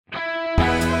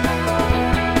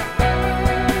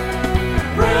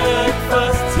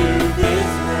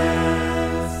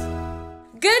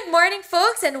morning,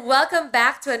 folks, and welcome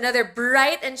back to another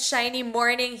bright and shiny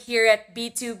morning here at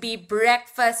B2B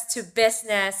Breakfast to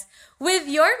Business with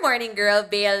your morning girl,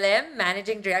 Bea Lim,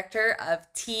 Managing Director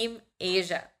of Team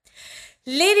Asia.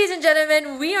 Ladies and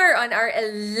gentlemen, we are on our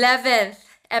 11th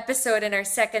episode in our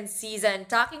second season,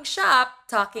 talking shop,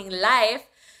 talking life,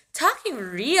 talking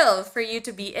real for you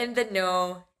to be in the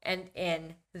know and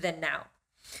in the now.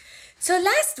 So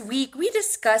last week, we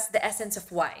discussed the essence of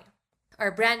why, our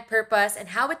brand purpose, and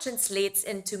how it translates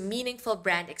into meaningful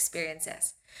brand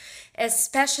experiences,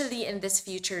 especially in this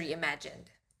future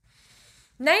reimagined.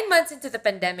 9 months into the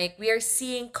pandemic, we are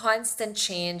seeing constant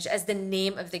change as the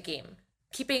name of the game,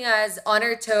 keeping us on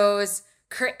our toes,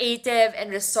 creative and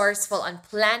resourceful on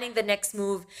planning the next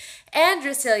move, and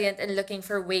resilient in looking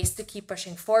for ways to keep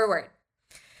pushing forward.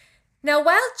 Now,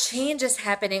 while change is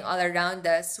happening all around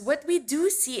us, what we do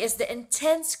see is the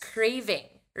intense craving,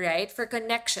 right, for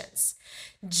connections,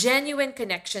 genuine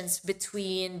connections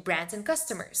between brands and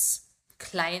customers,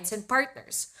 clients and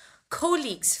partners,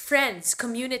 colleagues, friends,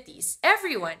 communities,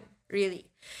 everyone, really.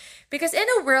 Because in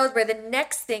a world where the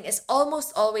next thing is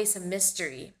almost always a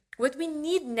mystery, what we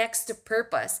need next to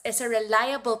purpose is a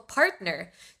reliable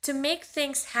partner to make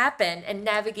things happen and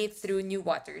navigate through new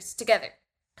waters together.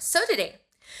 So today,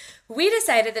 we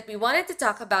decided that we wanted to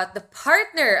talk about the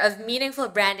partner of meaningful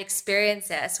brand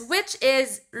experiences, which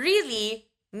is really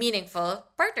meaningful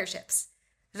partnerships,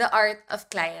 the art of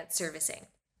client servicing.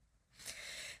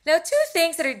 Now, two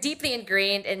things that are deeply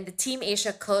ingrained in the Team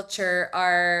Asia culture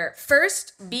are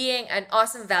first, being an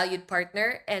awesome valued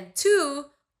partner, and two,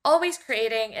 always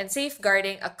creating and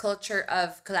safeguarding a culture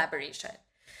of collaboration.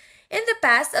 In the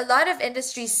past, a lot of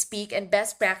industry speak and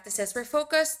best practices were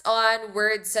focused on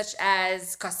words such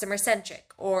as customer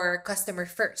centric or customer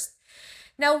first.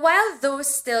 Now, while those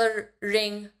still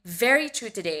ring very true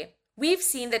today, we've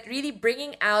seen that really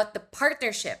bringing out the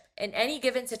partnership in any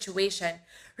given situation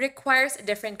requires a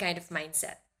different kind of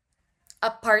mindset, a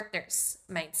partner's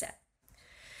mindset.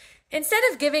 Instead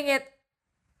of giving it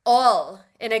all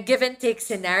in a give and take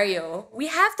scenario, we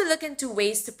have to look into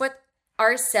ways to put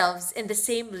ourselves in the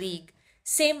same league,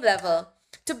 same level,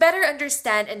 to better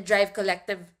understand and drive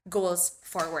collective goals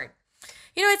forward.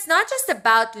 It's not just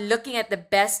about looking at the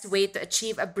best way to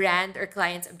achieve a brand or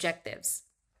client's objectives.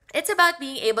 It's about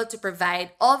being able to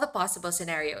provide all the possible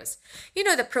scenarios.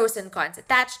 The pros and cons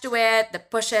attached to it, the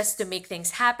pushes to make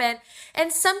things happen,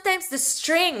 and sometimes the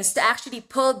strings to actually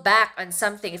pull back on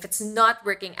something if it's not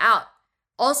working out.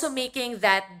 Also making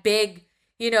that big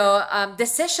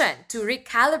decision to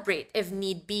recalibrate if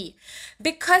need be.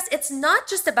 Because it's not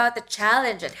just about the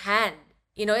challenge at hand.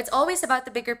 It's always about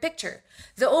the bigger picture,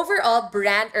 the overall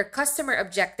brand or customer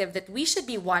objective that we should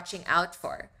be watching out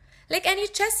for. Like any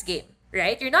chess game,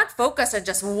 right? You're not focused on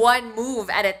just one move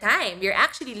at a time. You're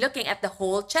actually looking at the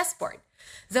whole chessboard,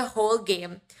 the whole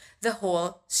game, the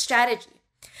whole strategy.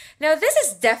 Now, this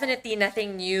is definitely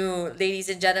nothing new, ladies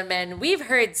and gentlemen. We've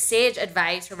heard sage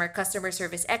advice from our customer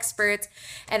service experts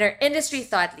and our industry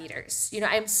thought leaders.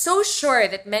 I'm so sure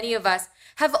that many of us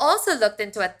have also looked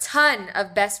into a ton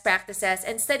of best practices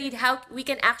and studied how we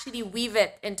can actually weave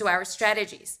it into our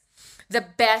strategies. The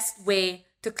best way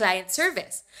to client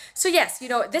service. So yes,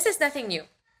 this is nothing new.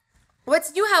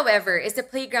 What's new, however, is the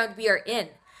playground we are in.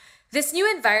 This new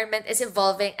environment is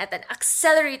evolving at an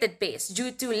accelerated pace due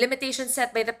to limitations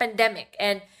set by the pandemic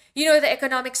and, the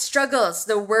economic struggles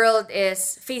the world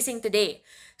is facing today.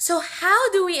 So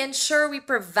how do we ensure we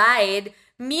provide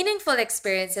meaningful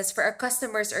experiences for our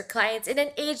customers or clients in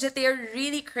an age that they are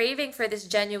really craving for this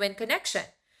genuine connection?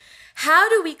 How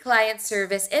do we client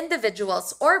service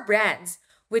individuals or brands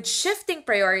with shifting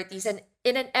priorities and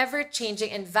in an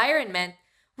ever-changing environment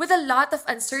with a lot of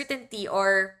uncertainty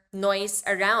or noise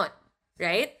around?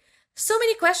 Right? So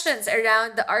many questions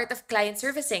around the art of client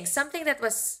servicing, something that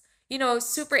was,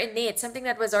 super innate, something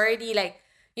that was already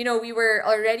we were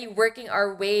already working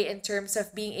our way in terms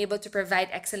of being able to provide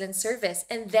excellent service.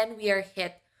 And then we are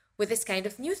hit with this kind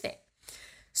of new thing.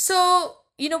 So,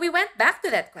 we went back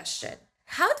to that question.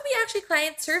 How do we actually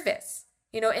client service,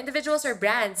 individuals or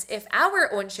brands if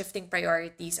our own shifting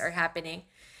priorities are happening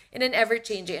in an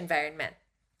ever-changing environment?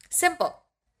 Simple.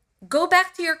 Go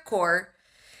back to your core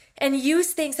and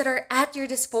use things that are at your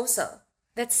disposal,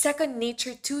 that's second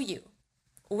nature to you,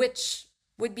 which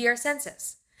would be our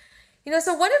senses.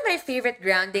 So one of my favorite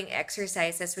grounding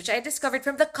exercises, which I discovered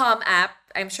from the Calm app,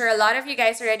 I'm sure a lot of you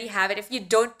guys already have it. If you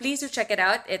don't, please do check it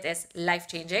out. It is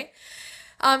life-changing.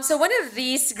 So one of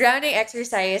these grounding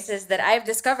exercises that I've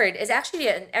discovered is actually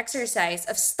an exercise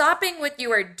of stopping what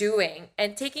you are doing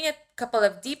and taking a couple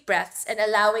of deep breaths and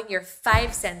allowing your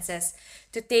five senses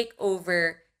to take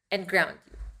over and ground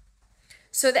you.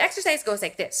 So the exercise goes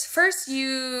like this. First,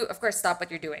 you, of course, stop what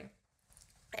you're doing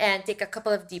and take a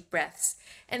couple of deep breaths.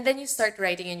 And then you start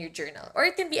writing in your journal, or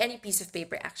it can be any piece of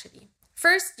paper actually.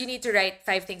 First, you need to write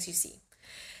 5 things you see.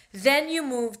 Then you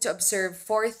move to observe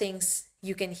 4 things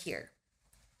you can hear.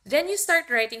 Then you start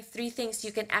writing 3 things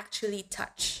you can actually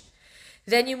touch.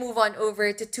 Then you move on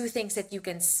over to 2 things that you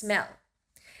can smell.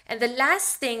 And the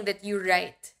last thing that you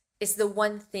write is the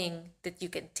 1 thing that you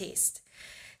can taste.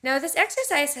 Now, this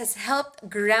exercise has helped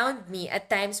ground me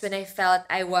at times when I felt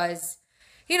I was,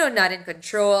 not in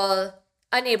control,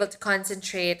 unable to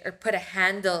concentrate or put a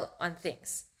handle on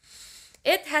things.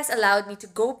 It has allowed me to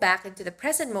go back into the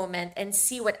present moment and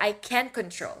see what I can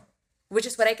control, which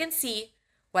is what I can see,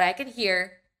 what I can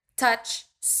hear, touch,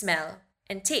 smell,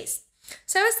 and taste.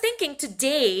 So I was thinking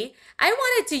today, I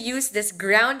wanted to use this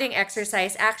grounding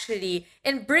exercise actually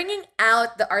in bringing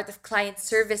out the art of client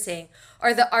servicing,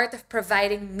 or the art of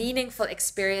providing meaningful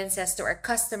experiences to our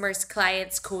customers,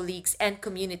 clients, colleagues, and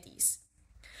communities.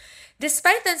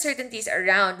 Despite the uncertainties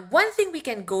around, one thing we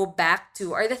can go back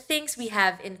to are the things we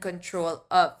have in control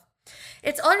of.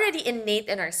 It's already innate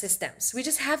in our systems. We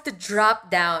just have to drop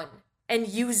down and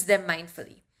use them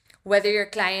mindfully. Whether your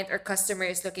client or customer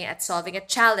is looking at solving a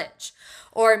challenge,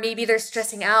 or maybe they're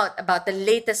stressing out about the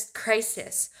latest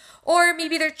crisis, or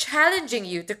maybe they're challenging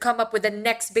you to come up with the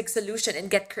next big solution and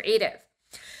get creative.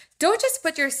 Don't just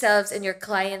put yourselves in your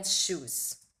client's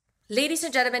shoes. Ladies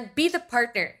and gentlemen, be the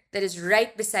partner that is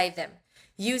right beside them,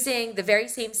 using the very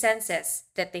same senses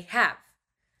that they have.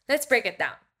 Let's break it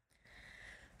down.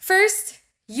 First,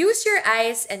 use your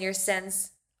eyes and your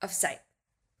sense of sight.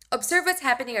 Observe what's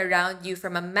happening around you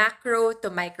from a macro to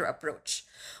micro approach.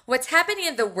 What's happening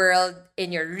in the world,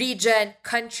 in your region,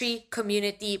 country,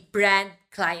 community, brand,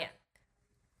 client.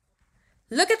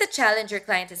 Look at the challenge your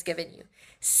client has given you.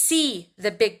 See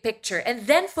the big picture and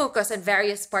then focus on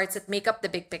various parts that make up the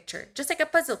big picture, just like a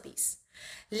puzzle piece.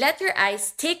 Let your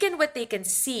eyes take in what they can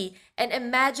see and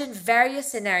imagine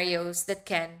various scenarios that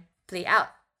can play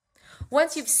out.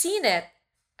 Once you've seen it,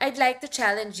 I'd like to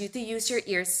challenge you to use your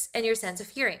ears and your sense of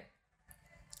hearing.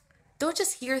 Don't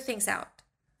just hear things out.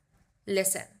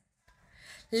 Listen.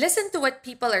 Listen to what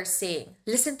people are saying.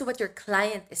 Listen to what your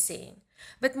client is saying.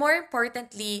 But more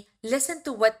importantly, listen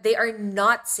to what they are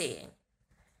not saying.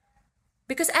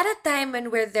 Because at a time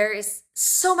where there is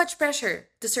so much pressure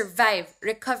to survive,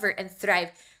 recover, and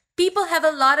thrive, people have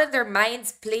a lot on their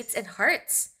minds, plates, and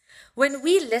hearts. When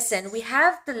we listen, we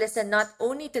have to listen not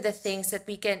only to the things that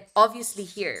we can obviously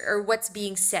hear or what's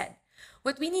being said.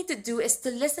 What we need to do is to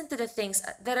listen to the things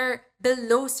that are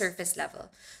below surface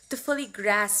level to fully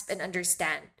grasp and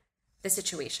understand the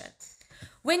situation.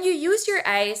 When you use your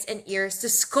eyes and ears to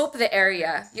scope the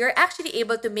area, you're actually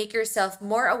able to make yourself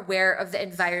more aware of the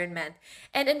environment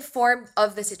and informed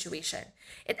of the situation.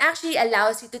 It actually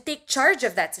allows you to take charge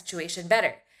of that situation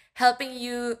better, helping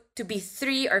you to be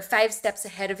 3 or 5 steps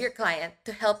ahead of your client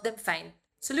to help them find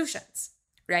solutions,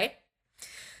 right?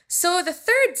 So the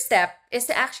third step is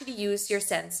to actually use your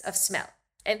sense of smell.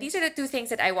 And these are the 2 things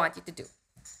that I want you to do.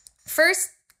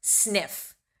 First,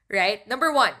 sniff, right?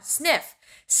 Number 1, sniff.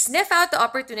 Sniff out the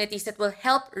opportunities that will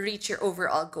help reach your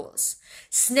overall goals.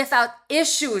 Sniff out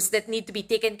issues that need to be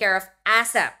taken care of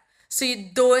ASAP so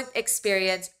you don't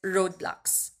experience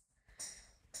roadblocks.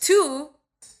 2,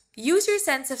 use your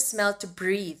sense of smell to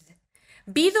breathe.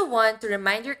 Be the one to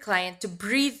remind your client to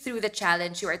breathe through the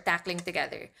challenge you are tackling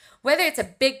together. Whether it's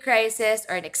a big crisis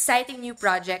or an exciting new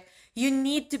project, you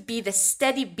need to be the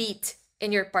steady beat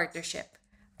in your partnership.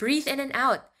 Breathe in and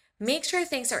out. Make sure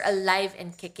things are alive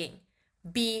and kicking.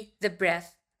 Be the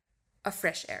breath of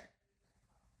fresh air.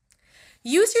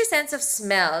 Use your sense of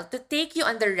smell to take you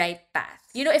on the right path.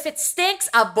 If it stinks,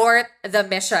 abort the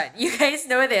mission. You guys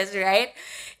know this, right?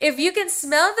 If you can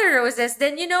smell the roses,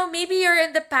 then maybe you're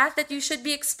in the path that you should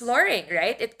be exploring,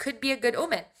 right? It could be a good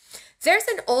omen. There's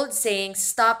an old saying,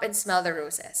 stop and smell the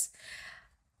roses.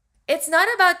 It's not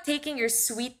about taking your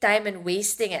sweet time and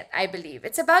wasting it, I believe.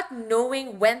 It's about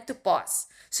knowing when to pause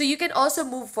so you can also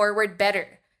move forward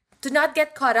better. To not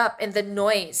get caught up in the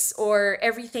noise or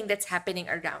everything that's happening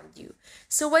around you.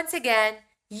 So once again,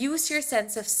 use your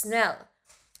sense of smell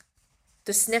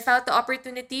to sniff out the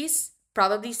opportunities,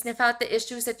 probably sniff out the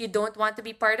issues that you don't want to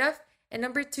be part of. And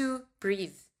number 2,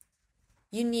 breathe.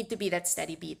 You need to be that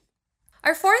steady beat.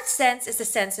 Our 4th sense is the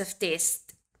sense of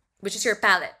taste, which is your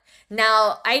palate.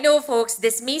 Now, I know folks,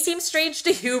 this may seem strange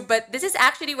to you, but this is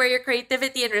actually where your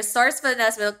creativity and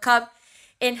resourcefulness will come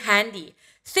in handy.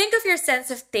 Think of your sense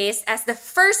of taste as the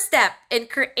first step in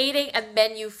creating a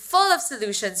menu full of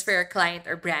solutions for your client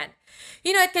or brand.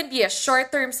 It can be a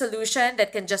short-term solution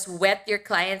that can just whet your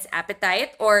client's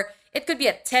appetite, or it could be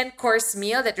a 10-course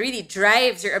meal that really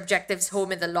drives your objectives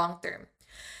home in the long term.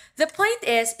 The point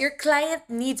is, your client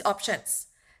needs options,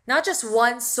 not just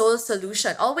one sole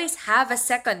solution. Always have a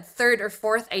second, third, or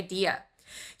fourth idea.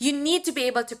 You need to be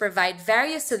able to provide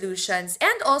various solutions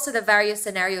and also the various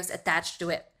scenarios attached to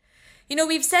it. You know,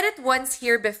 we've said it once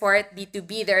here before at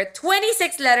B2B. There are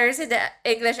 26 letters in the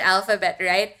English alphabet,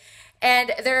 right?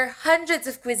 And there are hundreds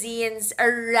of cuisines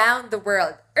around the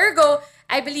world. Ergo,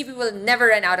 I believe we will never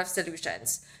run out of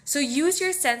solutions. So use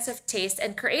your sense of taste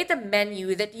and create a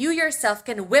menu that you yourself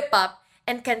can whip up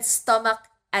and can stomach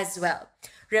as well.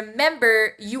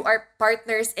 Remember, you are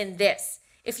partners in this.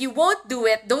 If you won't do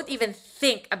it, don't even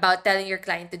think about telling your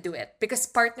client to do it, because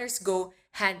partners go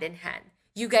hand in hand.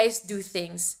 You guys do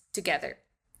things together.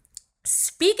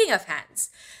 Speaking of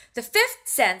hands, the fifth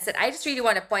sense that I just really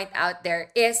want to point out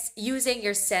there is using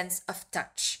your sense of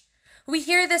touch. We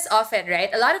hear this often, right?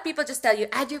 A lot of people just tell you,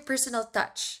 add your personal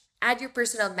touch, add your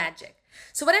personal magic.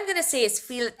 So what I'm going to say is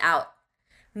feel it out.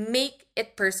 Make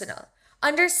it personal.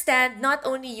 Understand not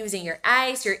only using your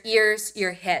eyes, your ears,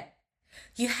 your head.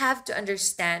 You have to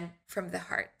understand from the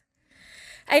heart.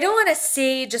 I don't want to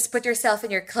say just put yourself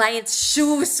in your client's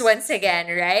shoes once again,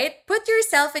 right? Put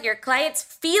yourself in your client's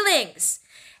feelings.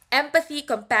 Empathy,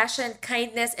 compassion,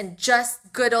 kindness, and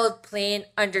just good old plain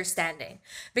understanding.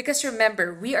 Because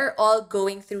remember, we are all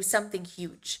going through something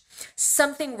huge,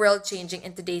 something world-changing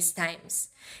in today's times.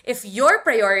 If your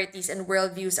priorities and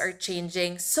worldviews are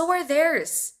changing, so are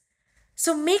theirs.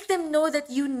 So make them know that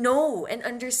you know and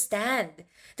understand,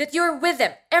 that you're with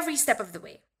them every step of the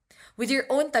way, with your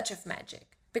own touch of magic.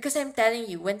 Because I'm telling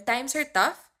you, when times are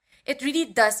tough, it really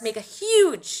does make a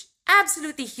huge,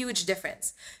 absolutely huge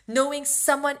difference knowing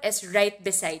someone is right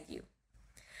beside you.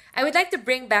 I would like to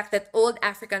bring back that old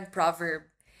African proverb: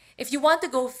 if you want to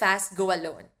go fast, go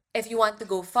alone. If you want to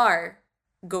go far,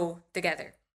 go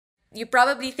together. You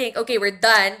probably think, okay, we're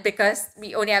done because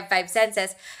we only have 5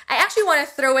 senses. I actually want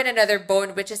to throw in another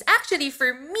bone, which is actually,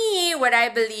 for me, what I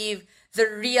believe the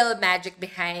real magic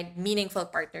behind meaningful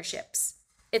partnerships.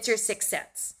 It's your sixth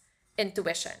sense,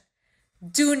 intuition.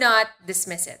 Do not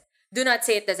dismiss it. Do not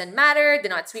say it doesn't matter. Do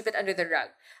not sweep it under the rug.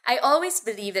 I always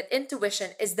believe that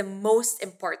intuition is the most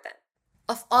important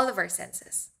of all of our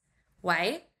senses.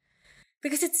 Why?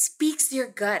 Because it speaks to your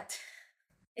gut.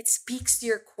 It speaks to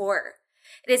your core.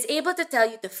 It is able to tell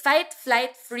you to fight,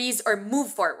 flight, freeze, or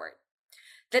move forward.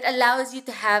 That allows you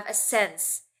to have a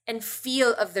sense and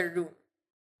feel of the room.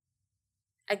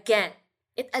 Again,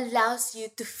 it allows you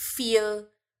to feel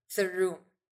the room.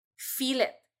 Feel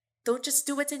it. Don't just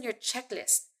do what's in your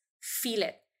checklist. Feel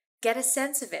it. Get a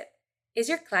sense of it. Is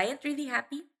your client really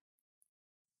happy?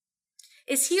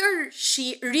 Is he or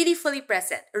she really fully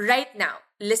present right now,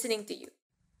 listening to you?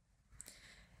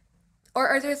 Or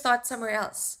are their thoughts somewhere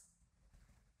else?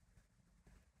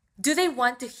 Do they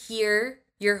want to hear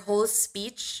your whole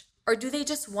speech, or do they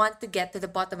just want to get to the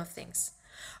bottom of things?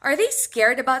 Are they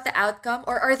scared about the outcome,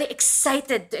 or are they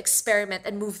excited to experiment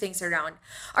and move things around?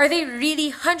 Are they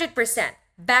really 100%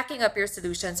 backing up your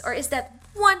solutions, or is that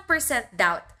 1%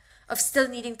 doubt of still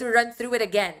needing to run through it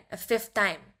again a 5th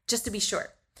time just to be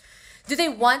sure? Do they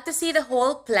want to see the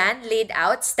whole plan laid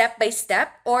out step by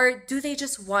step, or do they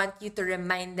just want you to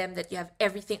remind them that you have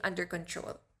everything under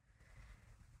control?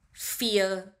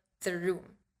 Feel the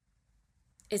room.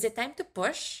 Is it time to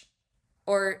push,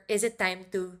 or is it time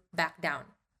to back down?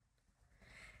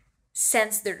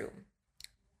 Sense the room.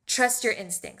 Trust your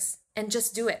instincts and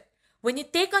just do it. When you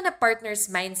take on a partner's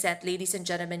mindset, ladies and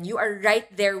gentlemen, you are right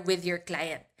there with your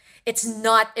client. It's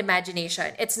not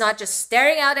imagination. It's not just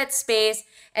staring out at space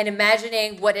and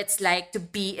imagining what it's like to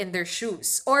be in their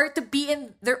shoes or to be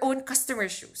in their own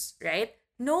customer's shoes, right?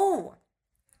 No.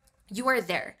 You are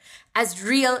there, as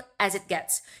real as it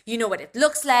gets. You know what it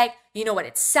looks like. You know what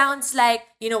it sounds like.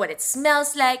 You know what it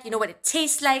smells like. You know what it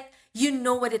tastes like. You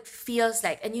know what it feels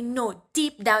like. And you know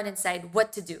deep down inside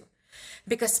what to do.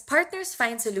 Because partners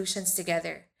find solutions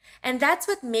together. And that's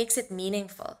what makes it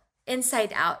meaningful,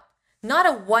 inside out. Not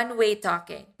a one-way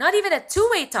talking, not even a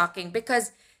two-way talking,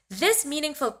 because this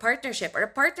meaningful partnership or a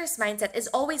partner's mindset is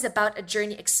always about a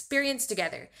journey experienced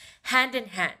together, hand in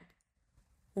hand.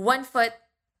 One foot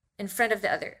in front of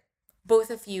the other. Both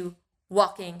of you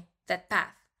walking that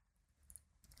path.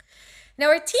 Now,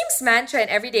 our team's mantra and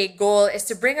everyday goal is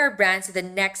to bring our brands to the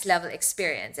next level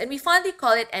experience, and we fondly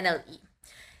call it NLE.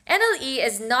 NLE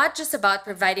is not just about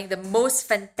providing the most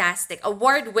fantastic,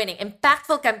 award-winning,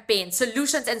 impactful campaigns,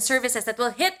 solutions, and services that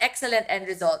will hit excellent end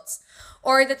results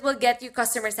or that will get you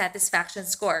customer satisfaction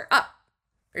score up,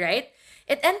 right?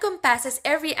 It encompasses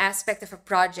every aspect of a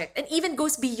project and even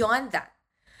goes beyond that.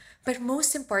 But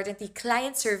most importantly,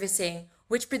 client servicing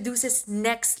which produces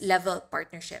next level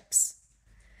partnerships.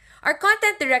 Our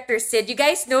content director, Sid, you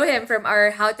guys know him from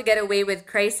our How to Get Away with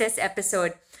Crisis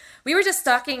episode. We were just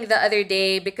talking the other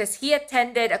day because he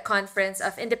attended a conference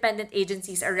of independent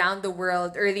agencies around the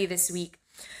world early this week.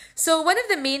 So one of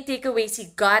the main takeaways he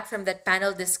got from that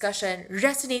panel discussion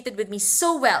resonated with me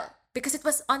so well because it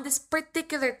was on this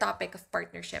particular topic of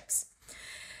partnerships.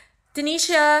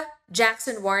 Tanisha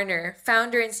Jackson Warner,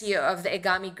 founder and CEO of the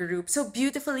Egami Group, so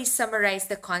beautifully summarized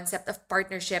the concept of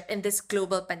partnership in this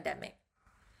global pandemic.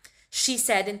 She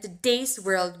said, in today's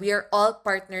world, we are all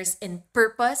partners in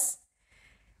purpose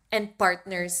and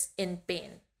partners in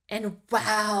pain. And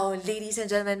wow, ladies and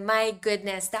gentlemen, my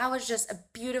goodness, that was just a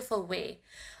beautiful way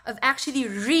of actually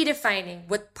redefining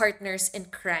what partners in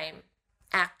crime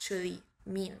actually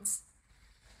means.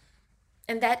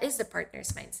 And that is the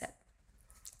partner's mindset.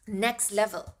 Next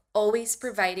level, always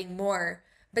providing more,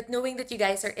 but knowing that you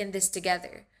guys are in this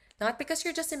together. Not because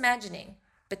you're just imagining,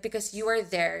 but because you are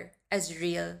there as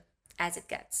real as it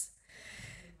gets.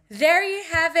 There you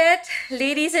have it,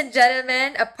 ladies and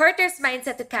gentlemen, a partner's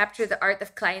mindset to capture the art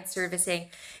of client servicing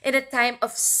in a time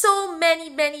of so many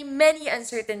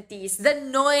uncertainties, the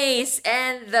noise,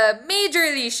 and the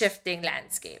majorly shifting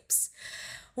landscapes.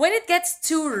 When it gets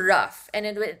too rough and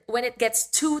when it gets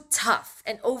too tough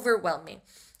and overwhelming,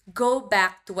 go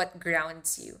back to what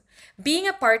grounds you. Being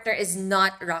a partner is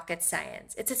not rocket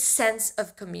science. It's a sense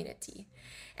of community.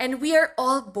 And we are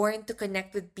all born to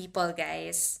connect with people,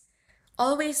 guys.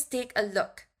 Always take a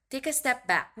look, take a step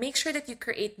back, make sure that you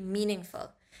create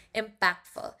meaningful,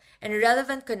 impactful, and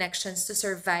relevant connections to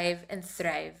survive and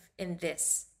thrive in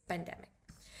this pandemic.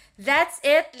 That's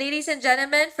it, ladies and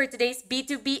gentlemen, for today's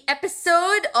B2B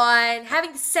episode on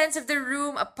having the sense of the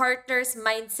room, a partner's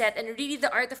mindset, and really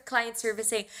the art of client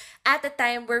servicing at a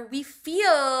time where we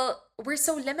feel we're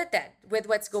so limited with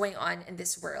what's going on in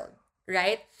this world,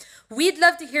 right? We'd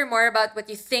love to hear more about what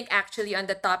you think actually on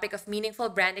the topic of meaningful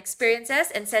brand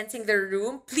experiences and sensing the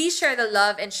room. Please share the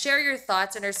love and share your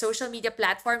thoughts on our social media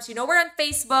platforms. You know, we're on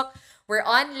Facebook, we're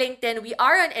on LinkedIn, we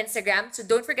are on Instagram, so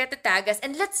don't forget to tag us.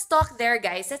 And let's talk there,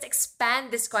 guys. Let's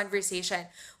expand this conversation.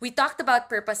 We talked about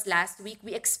purpose last week.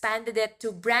 We expanded it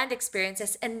to brand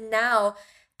experiences and now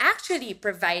actually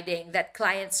providing that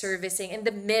client servicing in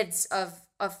the midst of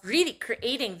really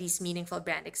creating these meaningful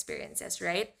brand experiences,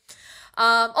 right?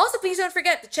 Also, please don't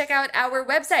forget to check out our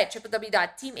website,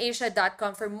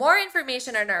 www.teamasia.com, for more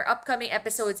information on our upcoming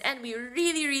episodes. And we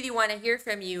really want to hear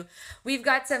from you. We've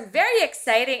got some very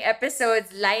exciting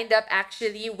episodes lined up,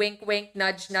 actually. Wink, wink,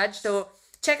 nudge, nudge. So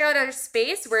check out our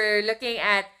space. We're looking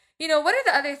at, what are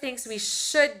the other things we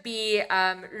should be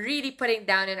really putting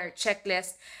down in our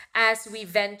checklist as we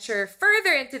venture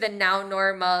further into the now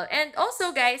normal. And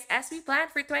also, guys, as we plan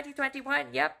for 2021,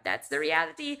 yep, that's the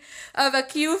reality of a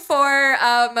Q4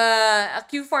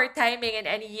 timing in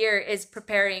any year is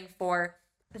preparing for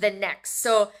the next.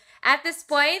 So at this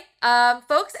point,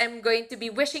 folks, I'm going to be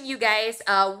wishing you guys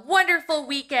a wonderful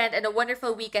weekend and a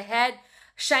wonderful week ahead.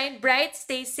 Shine bright,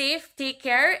 stay safe, take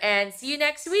care, and see you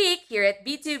next week here at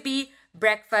B2B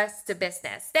Breakfast to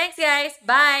Business. Thanks, guys.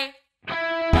 Bye.